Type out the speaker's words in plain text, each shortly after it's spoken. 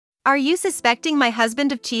Are you suspecting my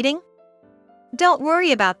husband of cheating? Don't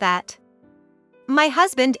worry about that. My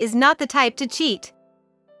husband is not the type to cheat.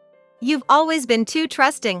 You've always been too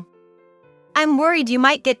trusting. I'm worried you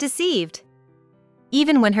might get deceived.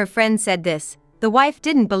 Even when her friend said this, the wife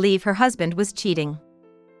didn't believe her husband was cheating.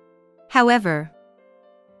 However,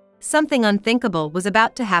 something unthinkable was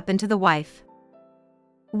about to happen to the wife.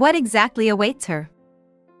 What exactly awaits her?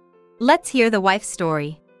 Let's hear the wife's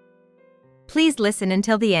story. Please listen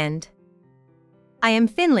until the end. I am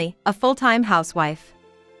Finley, a full-time housewife.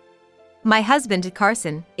 My husband,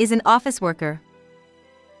 Carson, is an office worker.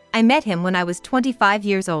 I met him when I was 25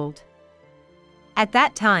 years old. At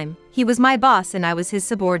that time, he was my boss and I was his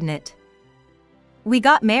subordinate. We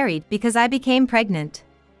got married because I became pregnant.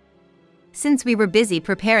 Since we were busy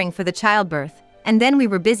preparing for the childbirth, and then we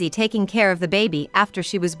were busy taking care of the baby after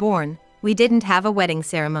she was born, we didn't have a wedding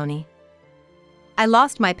ceremony. I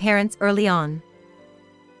lost my parents early on.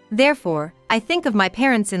 Therefore, I think of my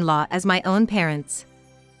parents-in-law as my own parents.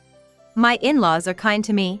 My in-laws are kind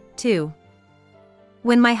to me, too.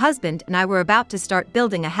 When my husband and I were about to start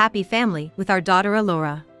building a happy family with our daughter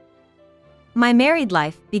Alora, my married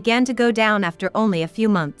life began to go down after only a few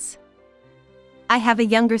months. I have a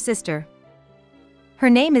younger sister. Her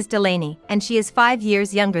name is Delaney, and she is 5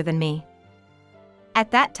 years younger than me.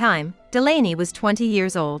 At that time, Delaney was 20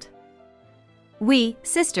 years old. We,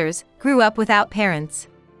 sisters, grew up without parents.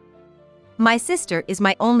 My sister is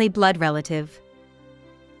my only blood relative.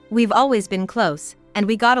 We've always been close, and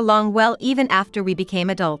we got along well even after we became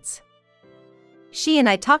adults. She and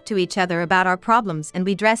I talked to each other about our problems and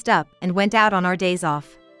we dressed up and went out on our days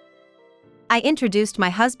off. I introduced my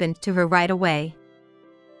husband to her right away.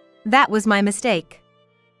 That was my mistake.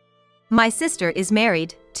 My sister is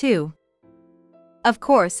married, too. Of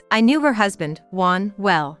course, I knew her husband, Juan,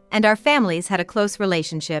 well, and our families had a close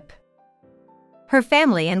relationship. Her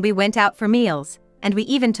family and we went out for meals, and we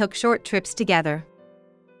even took short trips together.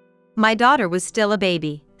 My daughter was still a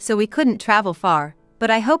baby, so we couldn't travel far,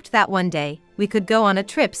 but I hoped that one day, we could go on a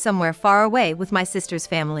trip somewhere far away with my sister's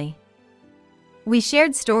family. We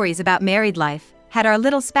shared stories about married life, had our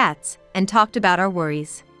little spats, and talked about our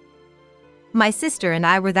worries. My sister and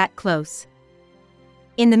I were that close.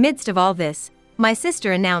 In the midst of all this, my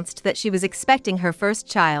sister announced that she was expecting her first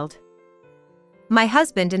child. My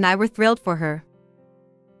husband and I were thrilled for her.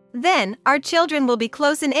 Then, our children will be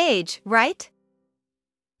close in age, right?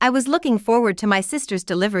 I was looking forward to my sister's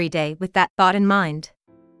delivery day with that thought in mind.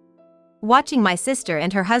 Watching my sister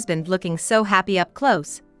and her husband looking so happy up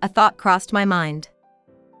close, a thought crossed my mind.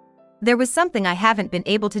 There was something I haven't been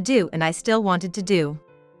able to do and I still wanted to do.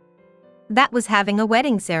 That was having a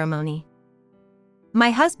wedding ceremony. My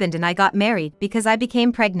husband and I got married because I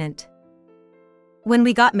became pregnant. When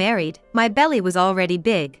we got married, my belly was already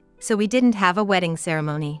big, so we didn't have a wedding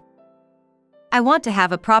ceremony. I want to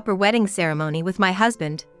have a proper wedding ceremony with my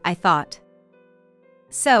husband, I thought.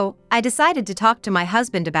 So, I decided to talk to my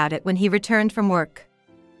husband about it when he returned from work.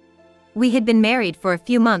 We had been married for a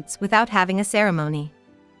few months without having a ceremony.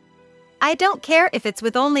 I don't care if it's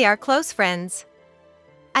with only our close friends.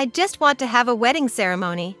 I just want to have a wedding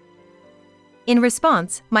ceremony. In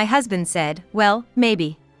response, my husband said, well,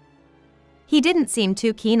 maybe. He didn't seem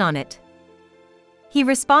too keen on it. He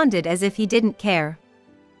responded as if he didn't care.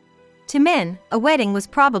 To men, a wedding was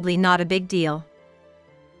probably not a big deal.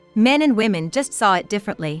 Men and women just saw it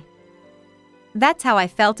differently. That's how I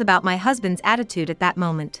felt about my husband's attitude at that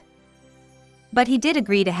moment. But he did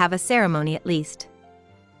agree to have a ceremony at least.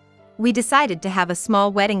 We decided to have a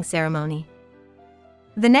small wedding ceremony.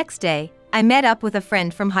 The next day, I met up with a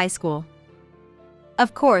friend from high school.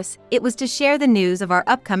 Of course, it was to share the news of our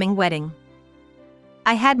upcoming wedding.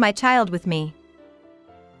 I had my child with me.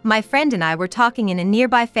 My friend and I were talking in a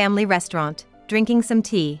nearby family restaurant, drinking some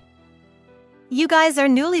tea. You guys are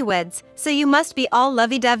newlyweds, so you must be all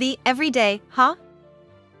lovey-dovey every day, huh?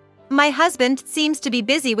 My husband seems to be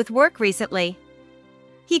busy with work recently.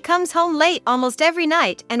 He comes home late almost every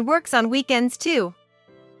night and works on weekends too.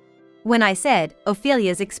 When I said,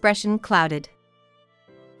 Ophelia's expression clouded.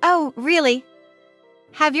 Oh, really?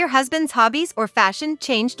 Have your husband's hobbies or fashion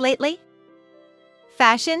changed lately?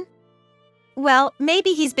 Fashion? Well,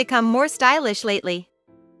 maybe he's become more stylish lately.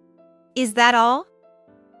 Is that all?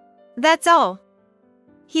 That's all.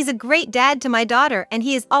 He's a great dad to my daughter and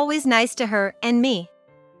he is always nice to her and me.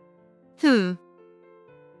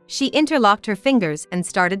 She interlocked her fingers and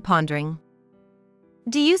started pondering.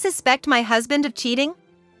 Do you suspect my husband of cheating?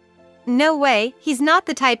 No way, he's not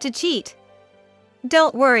the type to cheat.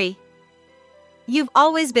 Don't worry. You've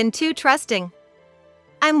always been too trusting.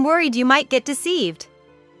 I'm worried you might get deceived.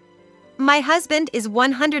 My husband is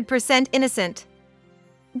 100% innocent.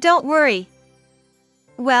 Don't worry.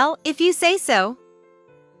 Well, if you say so.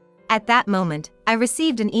 At that moment, I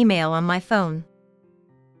received an email on my phone.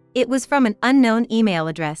 It was from an unknown email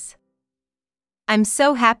address. I'm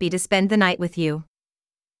so happy to spend the night with you.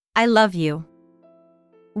 I love you.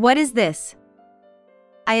 What is this?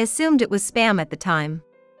 I assumed it was spam at the time.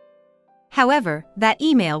 However, that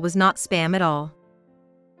email was not spam at all.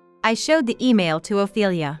 I showed the email to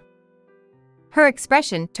Ophelia. Her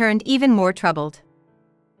expression turned even more troubled.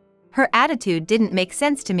 Her attitude didn't make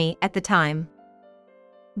sense to me at the time.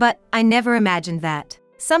 But I never imagined that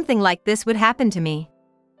something like this would happen to me.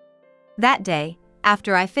 That day,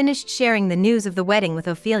 after I finished sharing the news of the wedding with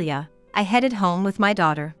Ophelia, I headed home with my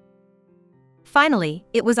daughter. Finally,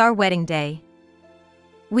 it was our wedding day.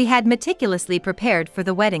 We had meticulously prepared for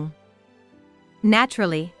the wedding.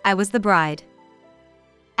 Naturally, I was the bride.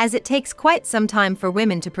 As it takes quite some time for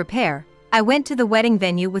women to prepare, I went to the wedding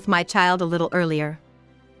venue with my child a little earlier.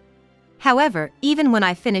 However, even when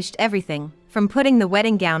I finished everything, from putting the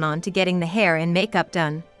wedding gown on to getting the hair and makeup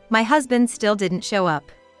done, my husband still didn't show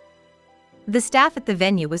up. The staff at the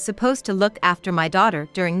venue was supposed to look after my daughter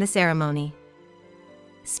during the ceremony.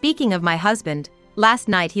 Speaking of my husband, last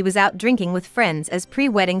night he was out drinking with friends as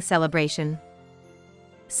pre-wedding celebration.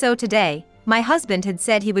 So today, my husband had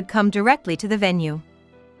said he would come directly to the venue.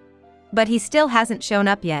 But he still hasn't shown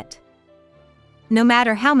up yet. No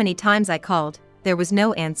matter how many times I called, there was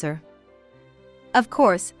no answer. Of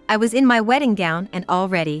course, I was in my wedding gown and all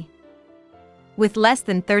ready. With less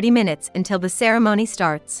than 30 minutes until the ceremony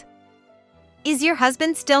starts. Is your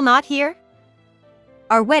husband still not here?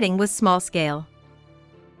 Our wedding was small scale.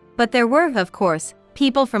 But there were, of course,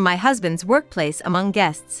 people from my husband's workplace among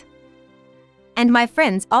guests. And my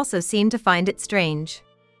friends also seemed to find it strange.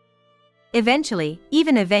 Eventually,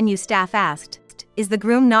 even a venue staff asked, "Is the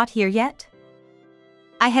groom not here yet?"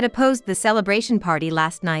 I had opposed the celebration party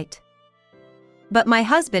last night. But my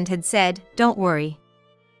husband had said, "Don't worry.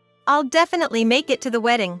 I'll definitely make it to the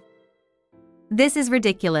wedding." This is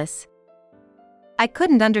ridiculous. I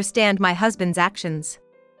couldn't understand my husband's actions.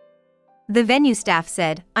 The venue staff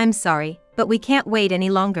said, "I'm sorry, but we can't wait any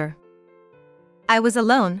longer." I was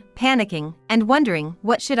alone, panicking, and wondering,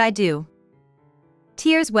 what should I do?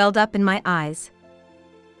 Tears welled up in my eyes.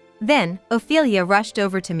 Then, Ophelia rushed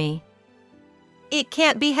over to me. "It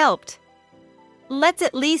can't be helped. Let's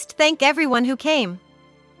at least thank everyone who came.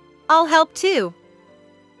 I'll help too."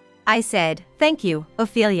 I said, "Thank you,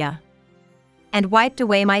 Ophelia," and wiped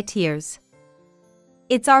away my tears.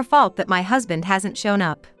 It's our fault that my husband hasn't shown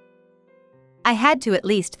up. I had to at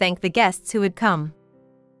least thank the guests who had come.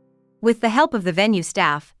 With the help of the venue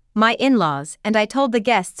staff, my in-laws, and I told the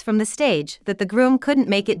guests from the stage that the groom couldn't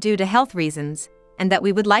make it due to health reasons, and that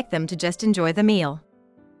we would like them to just enjoy the meal.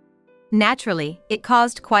 Naturally, it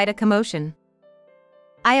caused quite a commotion.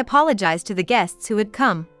 I apologized to the guests who had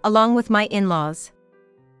come, along with my in-laws.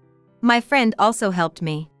 My friend also helped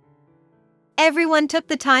me. Everyone took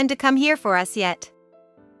the time to come here for us yet.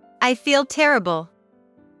 I feel terrible.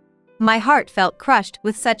 My heart felt crushed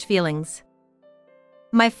with such feelings.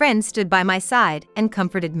 My friend stood by my side and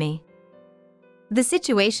comforted me. The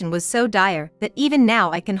situation was so dire that even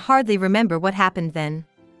now I can hardly remember what happened then.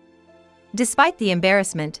 Despite the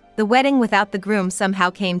embarrassment, the wedding without the groom somehow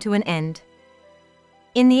came to an end.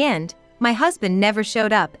 In the end, my husband never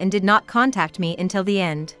showed up and did not contact me until the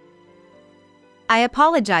end. I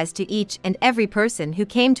apologized to each and every person who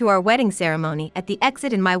came to our wedding ceremony at the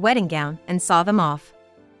exit in my wedding gown and saw them off.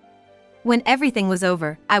 When everything was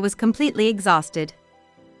over, I was completely exhausted.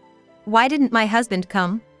 Why didn't my husband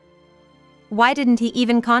come? Why didn't he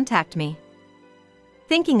even contact me?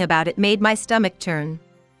 Thinking about it made my stomach churn.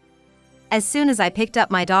 As soon as I picked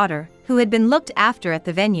up my daughter, who had been looked after at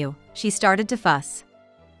the venue, she started to fuss.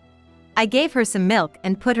 I gave her some milk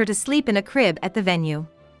and put her to sleep in a crib at the venue.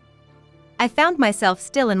 I found myself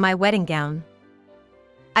still in my wedding gown.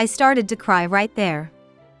 I started to cry right there.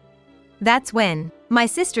 That's when my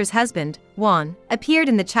sister's husband, Juan, appeared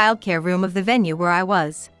in the childcare room of the venue where I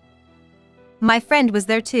was. My friend was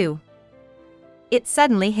there too. It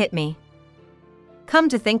suddenly hit me. Come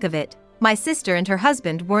to think of it, my sister and her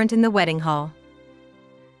husband weren't in the wedding hall.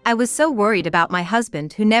 I was so worried about my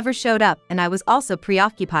husband who never showed up, and I was also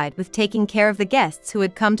preoccupied with taking care of the guests who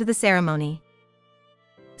had come to the ceremony.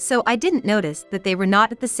 So I didn't notice that they were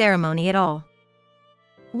not at the ceremony at all.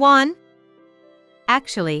 Juan?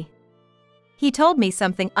 Actually, he told me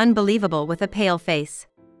something unbelievable with a pale face.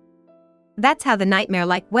 That's how the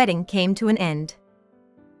nightmare-like wedding came to an end.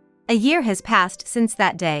 A year has passed since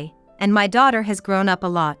that day, and my daughter has grown up a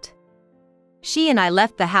lot. She and I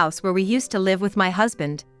left the house where we used to live with my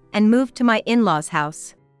husband, and moved to my in-laws'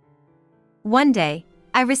 house. One day,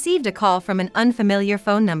 I received a call from an unfamiliar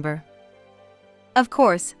phone number. Of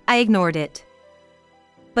course, I ignored it.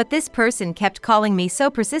 But this person kept calling me so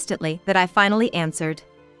persistently that I finally answered.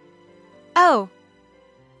 "Oh.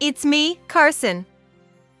 It's me, Carson."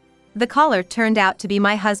 The caller turned out to be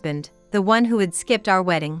my husband, the one who had skipped our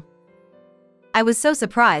wedding. I was so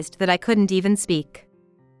surprised that I couldn't even speak.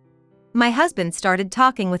 My husband started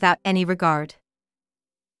talking without any regard.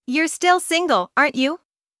 "You're still single, aren't you?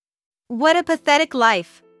 What a pathetic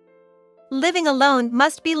life. Living alone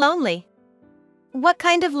must be lonely. What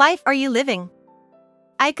kind of life are you living?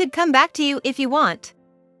 I could come back to you if you want,"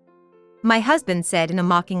 my husband said in a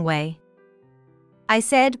mocking way. I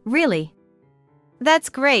said, "Really? That's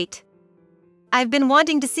great. I've been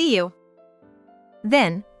wanting to see you."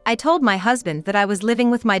 Then, I told my husband that I was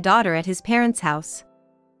living with my daughter at his parents' house.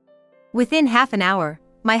 Within half an hour,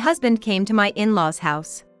 my husband came to my in-laws'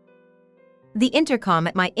 house. The intercom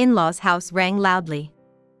at my in-laws' house rang loudly.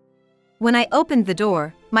 When I opened the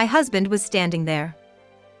door, my husband was standing there.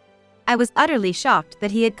 I was utterly shocked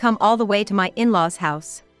that he had come all the way to my in-laws'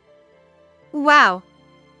 house. "Wow.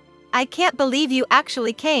 I can't believe you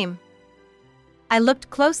actually came." I looked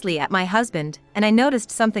closely at my husband, and I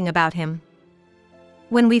noticed something about him.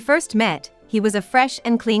 When we first met, he was a fresh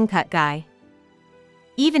and clean-cut guy.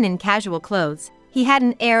 Even in casual clothes, he had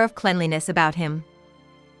an air of cleanliness about him.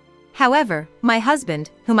 However, my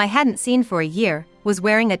husband, whom I hadn't seen for a year, was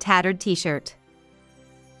wearing a tattered t-shirt.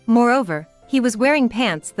 Moreover, he was wearing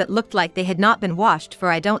pants that looked like they had not been washed for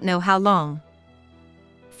I don't know how long.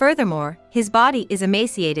 Furthermore, his body is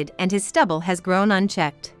emaciated and his stubble has grown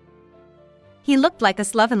unchecked. He looked like a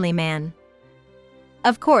slovenly man.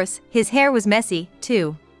 Of course, his hair was messy,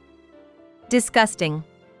 too. Disgusting.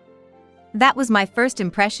 That was my first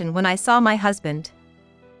impression when I saw my husband.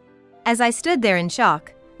 As I stood there in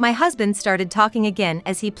shock, my husband started talking again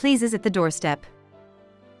as he pleases at the doorstep.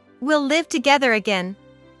 "We'll live together again.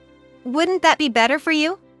 Wouldn't that be better for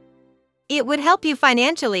you? It would help you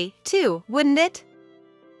financially, too, wouldn't it?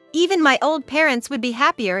 Even my old parents would be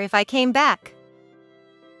happier if I came back."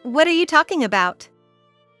 "What are you talking about?"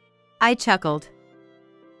 I chuckled.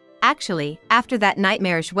 Actually, after that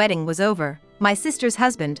nightmarish wedding was over, my sister's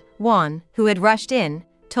husband, Juan, who had rushed in,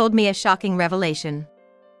 told me a shocking revelation.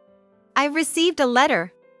 "I received a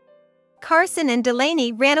letter. Carson and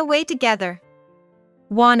Delaney ran away together,"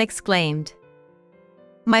 Juan exclaimed.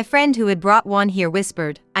 My friend who had brought Juan here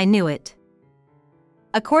whispered, "I knew it."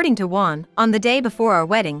 According to Juan, on the day before our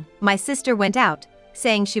wedding, my sister went out,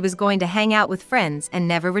 saying she was going to hang out with friends and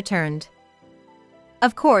never returned.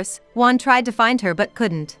 Of course, Juan tried to find her but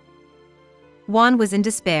couldn't. Juan was in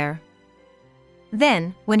despair.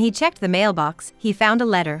 Then, when he checked the mailbox, he found a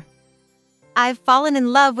letter. "I've fallen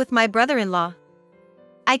in love with my brother-in-law.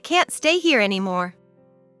 I can't stay here anymore.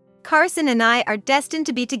 Carson and I are destined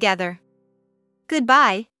to be together.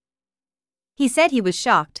 Goodbye." He said he was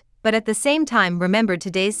shocked, but at the same time remembered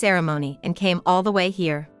today's ceremony and came all the way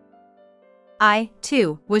here. I,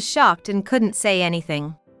 too, was shocked and couldn't say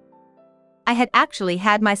anything. I had actually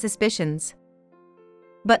had my suspicions.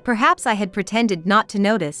 But perhaps I had pretended not to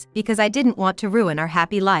notice because I didn't want to ruin our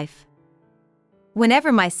happy life.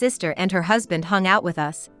 Whenever my sister and her husband hung out with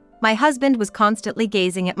us, my husband was constantly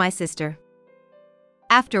gazing at my sister.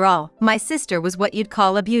 After all, my sister was what you'd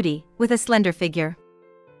call a beauty, with a slender figure.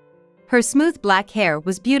 Her smooth black hair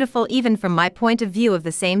was beautiful even from my point of view of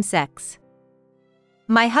the same sex.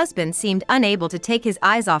 My husband seemed unable to take his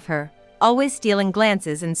eyes off her, always stealing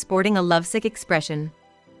glances and sporting a lovesick expression.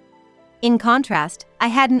 In contrast, I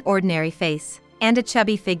had an ordinary face, and a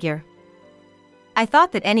chubby figure. I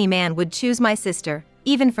thought that any man would choose my sister,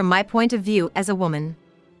 even from my point of view as a woman.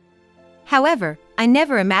 However, I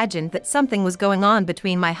never imagined that something was going on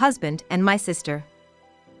between my husband and my sister.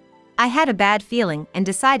 I had a bad feeling and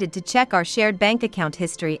decided to check our shared bank account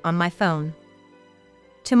history on my phone.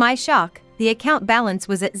 To my shock, the account balance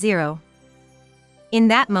was at 0. In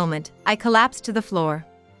that moment, I collapsed to the floor.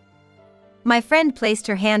 My friend placed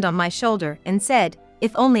her hand on my shoulder and said,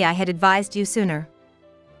 "If only I had advised you sooner."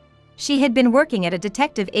 She had been working at a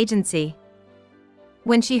detective agency.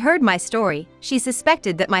 When she heard my story, she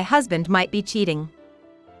suspected that my husband might be cheating.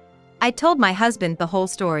 I told my husband the whole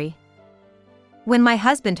story. When my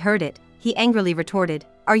husband heard it, he angrily retorted,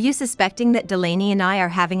 "Are you suspecting that Delaney and I are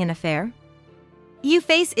having an affair? Your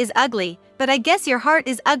face is ugly, but I guess your heart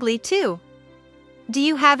is ugly too. Do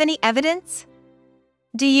you have any evidence?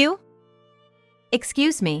 Do you?"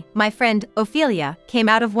 "Excuse me," my friend, Ophelia, came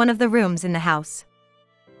out of one of the rooms in the house.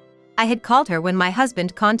 I had called her when my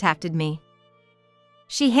husband contacted me.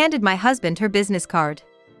 She handed my husband her business card.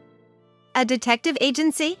 "A detective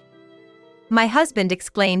agency?" my husband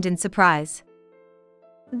exclaimed in surprise.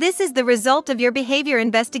 This is the result of your behavior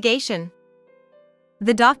investigation.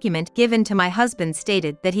 The document given to my husband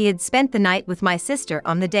stated that he had spent the night with my sister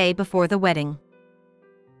on the day before the wedding.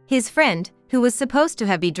 His friend, who was supposed to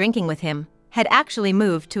have been drinking with him, had actually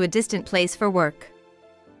moved to a distant place for work.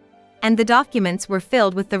 And the documents were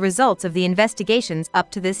filled with the results of the investigations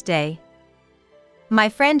up to this day. My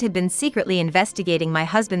friend had been secretly investigating my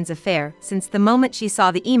husband's affair since the moment she saw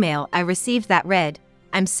the email I received that read,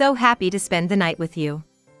 "I'm so happy to spend the night with you.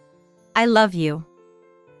 I love you."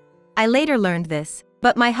 I later learned this,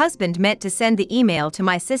 but my husband meant to send the email to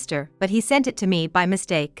my sister, but he sent it to me by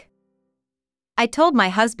mistake. I told my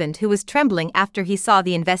husband, who was trembling after he saw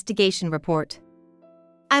the investigation report.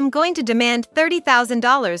 "I'm going to demand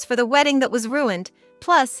 $30,000 for the wedding that was ruined,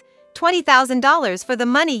 plus $20,000 for the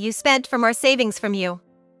money you spent from our savings from you.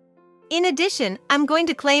 In addition, I'm going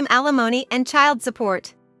to claim alimony and child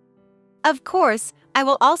support. Of course, I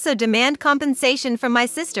will also demand compensation from my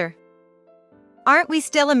sister. Aren't we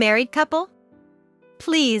still a married couple?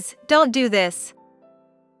 Please, don't do this."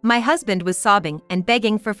 My husband was sobbing and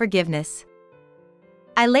begging for forgiveness.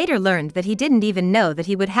 I later learned that he didn't even know that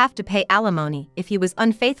he would have to pay alimony if he was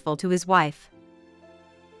unfaithful to his wife.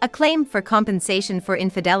 A claim for compensation for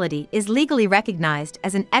infidelity is legally recognized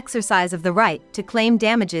as an exercise of the right to claim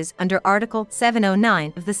damages under Article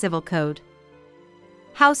 709 of the Civil Code.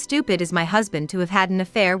 How stupid is my husband to have had an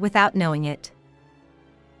affair without knowing it?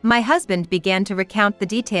 My husband began to recount the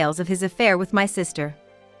details of his affair with my sister.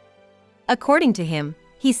 According to him,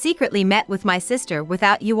 he secretly met with my sister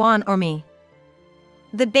without Yuan or me.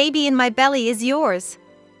 "The baby in my belly is yours.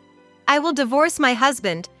 I will divorce my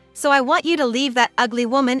husband, so I want you to leave that ugly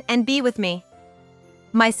woman and be with me,"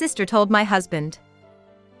 my sister told my husband.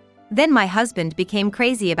 Then my husband became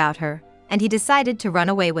crazy about her, and he decided to run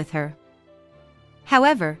away with her.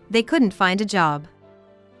 However, they couldn't find a job.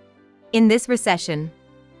 In this recession,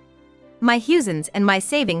 my Husans and my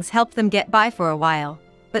savings helped them get by for a while,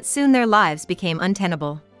 but soon their lives became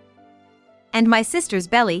untenable. And my sister's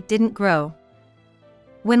belly didn't grow.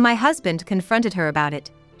 When my husband confronted her about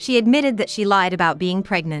it, she admitted that she lied about being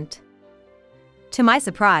pregnant. To my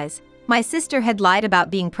surprise, my sister had lied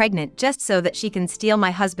about being pregnant just so that she can steal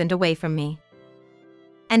my husband away from me.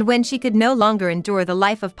 And when she could no longer endure the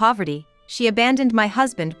life of poverty, she abandoned my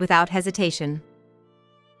husband without hesitation.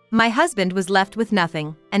 My husband was left with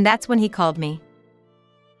nothing, and that's when he called me.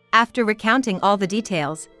 After recounting all the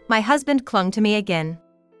details, my husband clung to me again.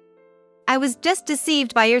 "I was just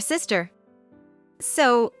deceived by your sister.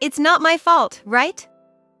 So, it's not my fault, right?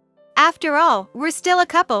 After all, we're still a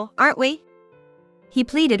couple, aren't we?" He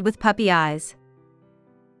pleaded with puppy eyes.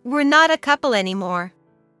 "We're not a couple anymore.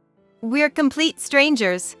 We're complete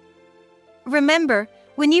strangers. Remember,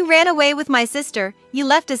 when you ran away with my sister, you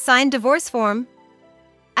left a signed divorce form?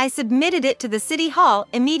 I submitted it to the city hall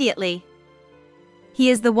immediately." He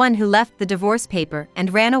is the one who left the divorce paper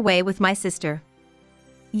and ran away with my sister.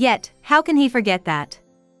 Yet, how can he forget that?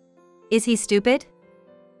 Is he stupid?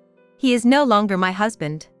 He is no longer my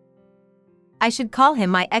husband. I should call him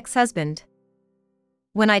my ex-husband.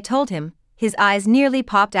 When I told him, his eyes nearly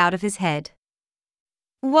popped out of his head.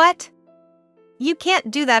 "What? You can't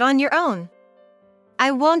do that on your own.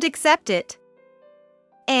 I won't accept it."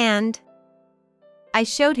 And I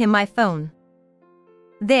showed him my phone.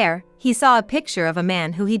 There, he saw a picture of a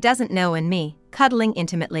man who he doesn't know and me, cuddling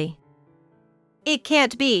intimately. "It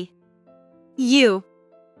can't be. You,"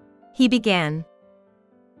 he began.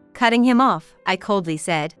 Cutting him off, I coldly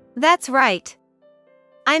said, "That's right.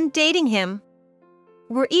 I'm dating him.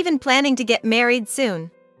 We're even planning to get married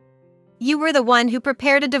soon. You were the one who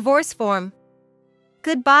prepared a divorce form.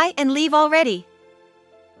 Goodbye and leave already."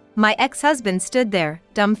 My ex-husband stood there,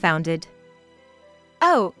 dumbfounded.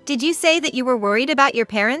 "Oh, did you say that you were worried about your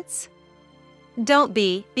parents? Don't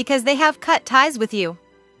be, because they have cut ties with you.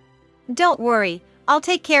 Don't worry, I'll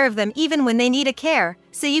take care of them even when they need a care,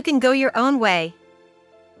 so you can go your own way."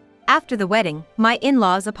 After the wedding, my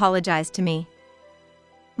in-laws apologized to me.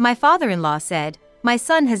 My father-in-law said, "My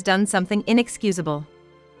son has done something inexcusable.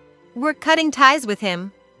 We're cutting ties with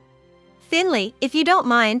him. Finley, if you don't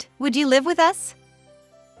mind, would you live with us?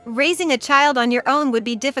 Raising a child on your own would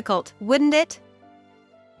be difficult, wouldn't it?"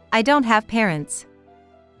 I don't have parents.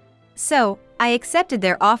 So, I accepted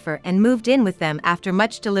their offer and moved in with them after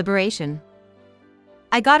much deliberation.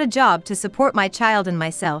 I got a job to support my child and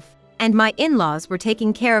myself, and my in-laws were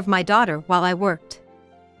taking care of my daughter while I worked.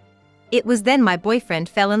 It was then my boyfriend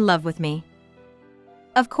fell in love with me.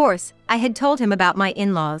 Of course, I had told him about my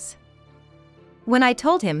in-laws. When I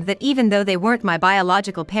told him that even though they weren't my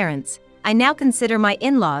biological parents, I now consider my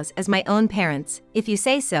in-laws as my own parents. If you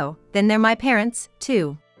say so, then they're my parents,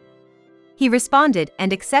 too. He responded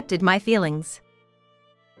and accepted my feelings.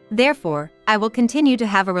 Therefore, I will continue to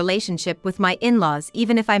have a relationship with my in-laws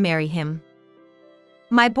even if I marry him.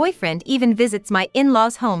 My boyfriend even visits my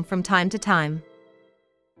in-laws' home from time to time.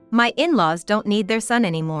 My in-laws don't need their son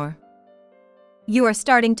anymore. You are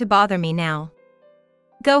starting to bother me now.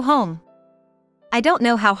 Go home. I don't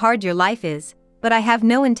know how hard your life is, but I have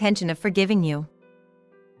no intention of forgiving you.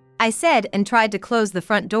 I said and tried to close the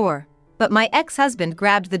front door, but my ex-husband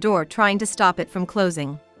grabbed the door trying to stop it from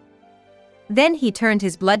closing. Then he turned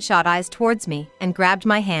his bloodshot eyes towards me and grabbed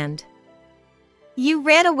my hand. You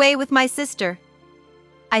ran away with my sister,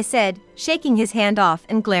 I said, shaking his hand off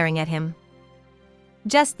and glaring at him.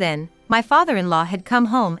 Just then, my father-in-law had come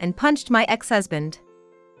home and punched my ex-husband.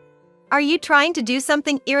 Are you trying to do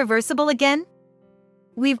something irreversible again?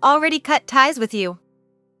 We've already cut ties with you.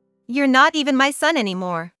 You're not even my son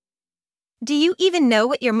anymore. Do you even know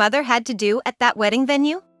what your mother had to do at that wedding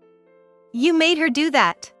venue? You made her do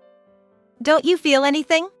that. Don't you feel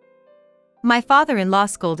anything? My father-in-law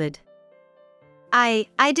scolded. I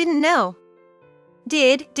didn't know.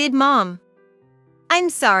 Did Mom? I'm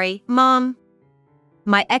sorry, Mom.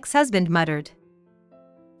 My ex-husband muttered.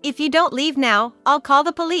 If you don't leave now, I'll call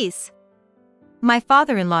the police. My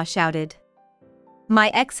father-in-law shouted. My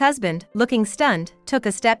ex-husband, looking stunned, took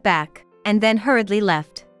a step back, and then hurriedly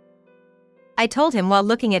left. I told him while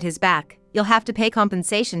looking at his back, you'll have to pay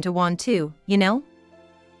compensation to Juan too, you know?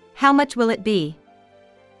 How much will it be?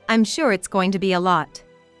 I'm sure it's going to be a lot.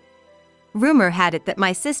 Rumor had it that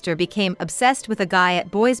my sister became obsessed with a guy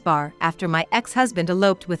at Boys Bar after my ex-husband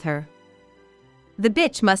eloped with her. The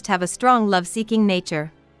bitch must have a strong love-seeking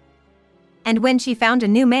nature. And when she found a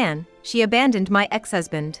new man, she abandoned my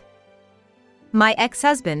ex-husband. My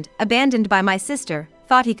ex-husband, abandoned by my sister,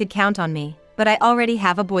 thought he could count on me, but I already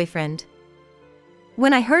have a boyfriend.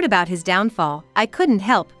 When I heard about his downfall, I couldn't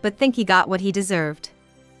help but think he got what he deserved.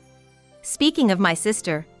 Speaking of my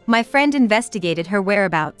sister, my friend investigated her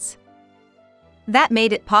whereabouts. That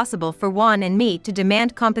made it possible for Juan and me to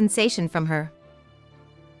demand compensation from her.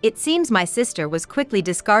 It seems my sister was quickly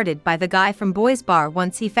discarded by the guy from Boys Bar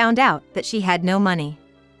once he found out that she had no money.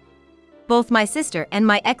 Both my sister and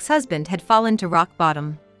my ex-husband had fallen to rock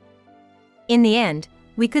bottom. In the end,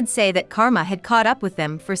 we could say that karma had caught up with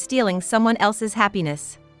them for stealing someone else's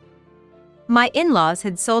happiness. My in-laws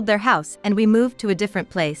had sold their house and we moved to a different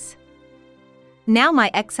place. Now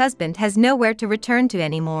my ex-husband has nowhere to return to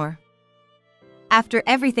anymore. After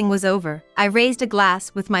everything was over, I raised a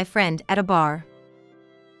glass with my friend at a bar.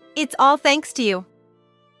 It's all thanks to you.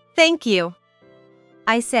 Thank you,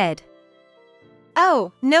 I said.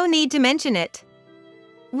 Oh, no need to mention it.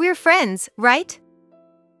 We're friends, right?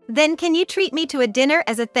 Then can you treat me to a dinner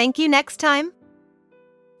as a thank you next time?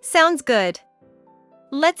 Sounds good.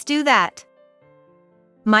 Let's do that.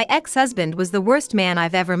 My ex-husband was the worst man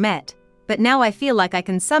I've ever met, but now I feel like I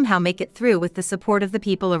can somehow make it through with the support of the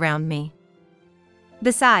people around me.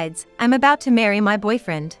 Besides, I'm about to marry my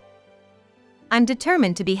boyfriend. I'm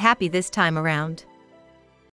determined to be happy this time around.